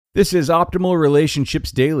This is Optimal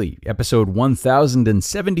Relationships Daily, episode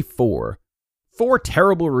 1074. 4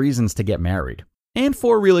 Terrible Reasons to Get Married, and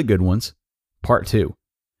 4 Really Good Ones, Part 2,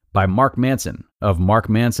 by Mark Manson of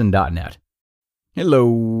markmanson.net.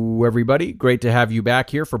 Hello, everybody. Great to have you back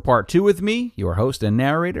here for Part 2 with me, your host and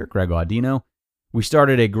narrator, Greg Audino. We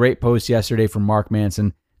started a great post yesterday from Mark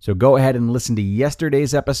Manson, so go ahead and listen to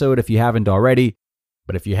yesterday's episode if you haven't already.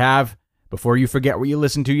 But if you have, before you forget what you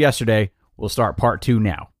listened to yesterday, we'll start Part 2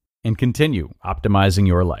 now and continue optimizing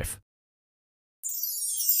your life.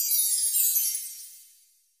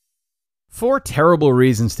 4 Terrible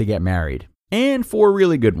Reasons to Get Married, and 4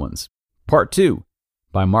 Really Good Ones, Part 2,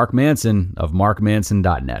 by Mark Manson of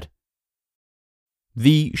markmanson.net.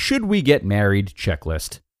 The Should We Get Married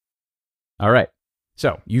checklist. All right,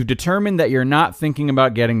 so you've determined that you're not thinking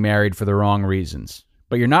about getting married for the wrong reasons,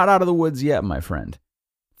 but you're not out of the woods yet, my friend.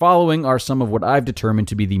 Following are some of what I've determined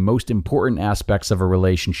to be the most important aspects of a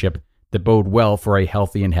relationship that bode well for a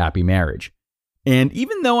healthy and happy marriage. And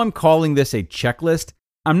even though I'm calling this a checklist,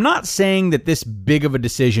 I'm not saying that this big of a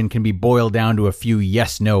decision can be boiled down to a few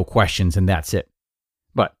yes-no questions and that's it.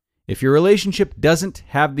 But if your relationship doesn't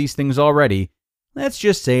have these things already, let's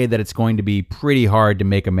just say that it's going to be pretty hard to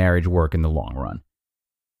make a marriage work in the long run.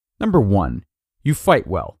 Number 1, you fight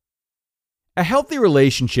well. A healthy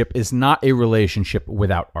relationship is not a relationship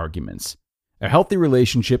without arguments. A healthy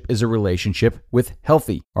relationship is a relationship with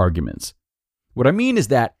healthy arguments. What I mean is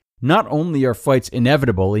that not only are fights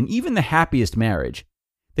inevitable in even the happiest marriage,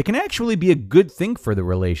 they can actually be a good thing for the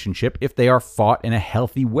relationship if they are fought in a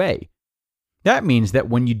healthy way. That means that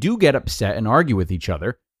when you do get upset and argue with each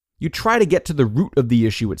other, you try to get to the root of the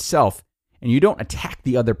issue itself, and you don't attack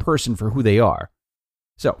the other person for who they are.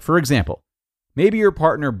 So, for example, maybe your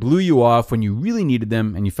partner blew you off when you really needed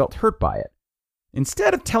them and you felt hurt by it.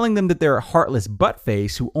 Instead of telling them that they're a heartless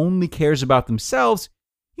buttface who only cares about themselves,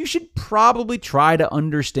 you should probably try to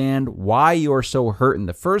understand why you're so hurt in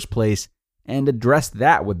the first place and address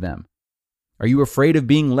that with them. Are you afraid of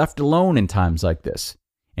being left alone in times like this?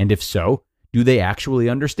 And if so, do they actually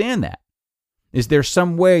understand that? Is there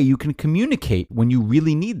some way you can communicate when you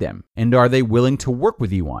really need them, and are they willing to work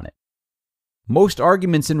with you on it? Most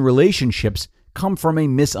arguments in relationships come from a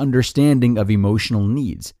misunderstanding of emotional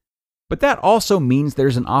needs. But that also means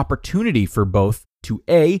there's an opportunity for both to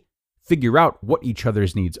A, figure out what each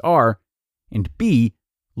other's needs are, and B,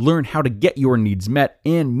 learn how to get your needs met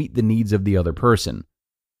and meet the needs of the other person.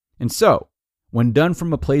 And so, when done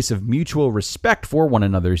from a place of mutual respect for one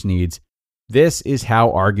another's needs, this is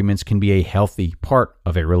how arguments can be a healthy part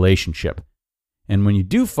of a relationship. And when you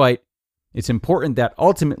do fight, it's important that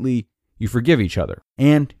ultimately you forgive each other,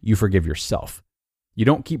 and you forgive yourself. You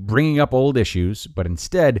don't keep bringing up old issues, but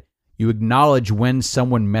instead, you acknowledge when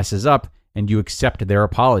someone messes up and you accept their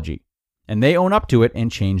apology, and they own up to it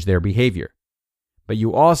and change their behavior. But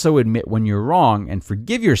you also admit when you're wrong and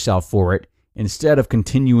forgive yourself for it instead of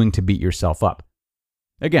continuing to beat yourself up.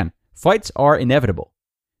 Again, fights are inevitable,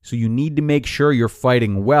 so you need to make sure you're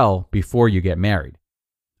fighting well before you get married.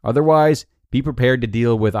 Otherwise, be prepared to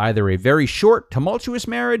deal with either a very short, tumultuous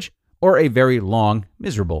marriage or a very long,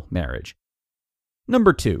 miserable marriage.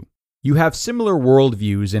 Number 2, you have similar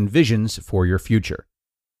worldviews and visions for your future.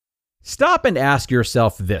 Stop and ask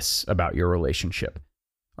yourself this about your relationship.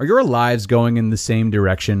 Are your lives going in the same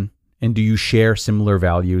direction, and do you share similar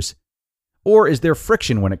values? Or is there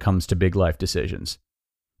friction when it comes to big life decisions?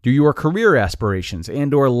 Do your career aspirations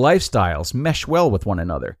and/or lifestyles mesh well with one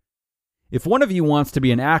another? If one of you wants to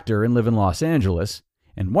be an actor and live in Los Angeles,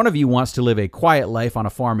 and one of you wants to live a quiet life on a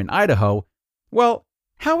farm in Idaho, well,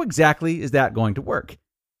 how exactly is that going to work?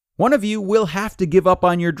 One of you will have to give up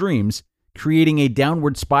on your dreams, creating a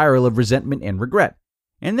downward spiral of resentment and regret,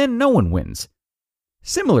 and then no one wins.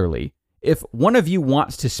 Similarly, if one of you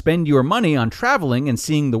wants to spend your money on traveling and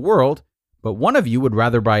seeing the world, but one of you would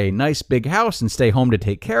rather buy a nice big house and stay home to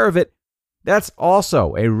take care of it, that's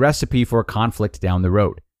also a recipe for conflict down the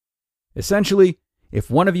road. Essentially, if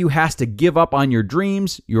one of you has to give up on your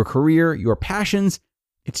dreams, your career, your passions,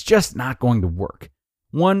 it's just not going to work.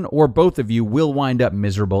 One or both of you will wind up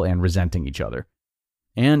miserable and resenting each other.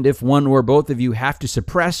 And if one or both of you have to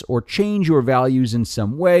suppress or change your values in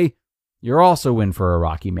some way, you're also in for a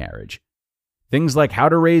rocky marriage. Things like how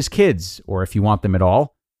to raise kids, or if you want them at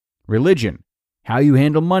all, religion, how you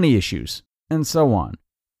handle money issues, and so on.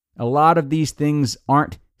 A lot of these things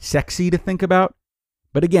aren't sexy to think about,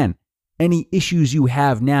 but again, any issues you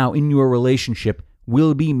have now in your relationship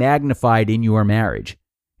will be magnified in your marriage.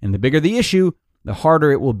 And the bigger the issue, the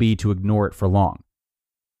harder it will be to ignore it for long.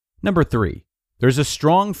 Number 3, there's a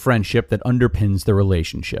strong friendship that underpins the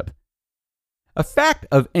relationship. A fact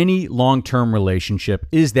of any long-term relationship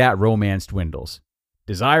is that romance dwindles.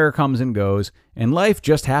 Desire comes and goes, and life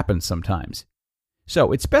just happens sometimes.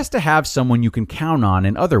 So it's best to have someone you can count on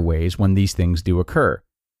in other ways when these things do occur.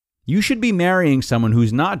 You should be marrying someone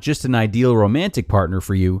who's not just an ideal romantic partner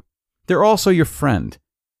for you, they're also your friend.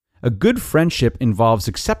 A good friendship involves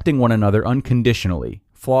accepting one another unconditionally,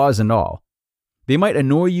 flaws and all. They might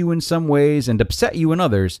annoy you in some ways and upset you in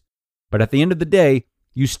others, but at the end of the day,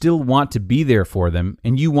 you still want to be there for them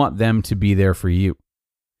and you want them to be there for you.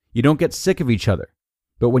 You don't get sick of each other,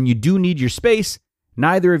 but when you do need your space,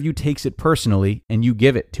 neither of you takes it personally and you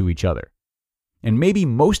give it to each other. And maybe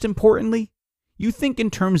most importantly, you think in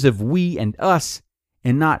terms of we and us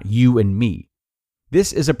and not you and me.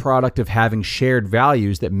 This is a product of having shared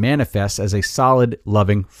values that manifests as a solid,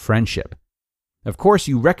 loving friendship. Of course,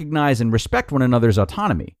 you recognize and respect one another's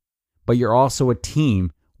autonomy, but you're also a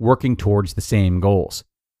team working towards the same goals.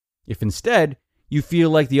 If instead, you feel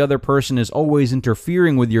like the other person is always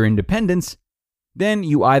interfering with your independence, then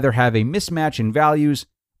you either have a mismatch in values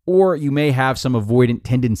or you may have some avoidant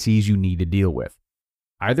tendencies you need to deal with.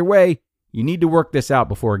 Either way, you need to work this out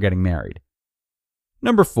before getting married.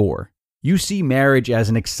 Number 4. You see marriage as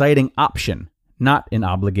an exciting option, not an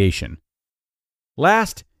obligation.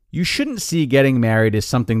 Last, you shouldn't see getting married as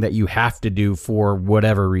something that you have to do for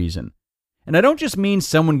whatever reason. And I don't just mean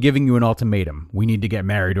someone giving you an ultimatum, we need to get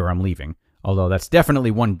married or I'm leaving, although that's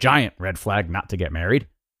definitely one giant red flag not to get married.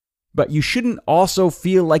 But you shouldn't also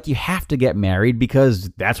feel like you have to get married because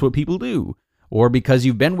that's what people do, or because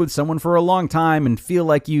you've been with someone for a long time and feel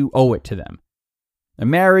like you owe it to them. A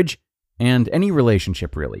marriage, and any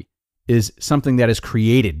relationship really, is something that is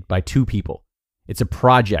created by two people. It's a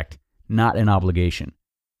project, not an obligation.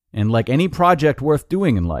 And like any project worth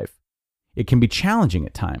doing in life, it can be challenging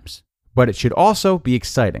at times, but it should also be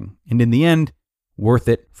exciting, and in the end, worth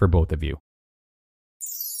it for both of you.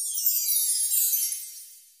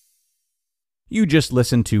 You just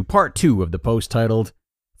listened to part 2 of the post titled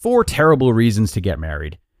 4 Terrible Reasons to Get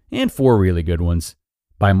Married, and 4 Really Good Ones,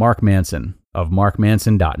 by Mark Manson of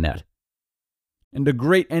markmanson.net. And a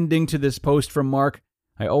great ending to this post from Mark.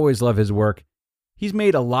 I always love his work. He's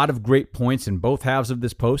made a lot of great points in both halves of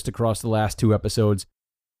this post across the last 2 episodes.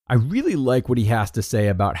 I really like what he has to say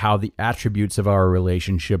about how the attributes of our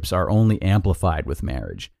relationships are only amplified with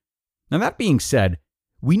marriage. Now, that being said,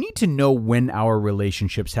 we need to know when our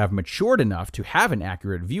relationships have matured enough to have an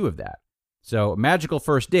accurate view of that. So, a magical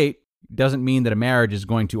first date doesn't mean that a marriage is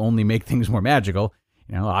going to only make things more magical.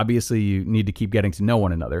 Obviously, you need to keep getting to know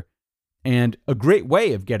one another. And a great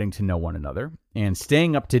way of getting to know one another and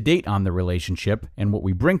staying up to date on the relationship and what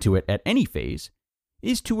we bring to it at any phase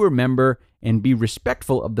is to remember and be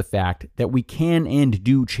respectful of the fact that we can and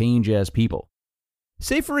do change as people.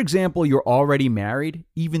 Say, for example, you're already married,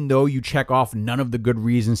 even though you check off none of the good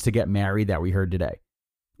reasons to get married that we heard today.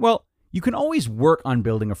 Well, you can always work on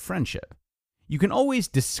building a friendship. You can always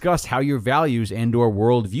discuss how your values and/or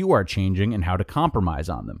worldview are changing and how to compromise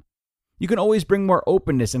on them. You can always bring more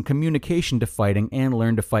openness and communication to fighting and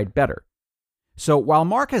learn to fight better. So while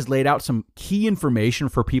Mark has laid out some key information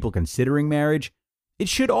for people considering marriage, it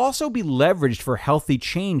should also be leveraged for healthy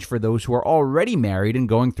change for those who are already married and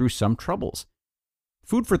going through some troubles.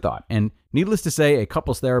 Food for thought, and needless to say, a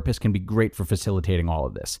couples therapist can be great for facilitating all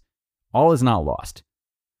of this. All is not lost.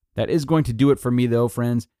 That is going to do it for me though,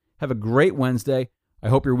 friends. Have a great Wednesday. I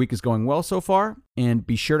hope your week is going well so far, and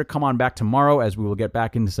be sure to come on back tomorrow as we will get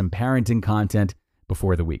back into some parenting content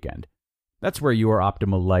before the weekend. That's where your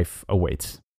optimal life awaits.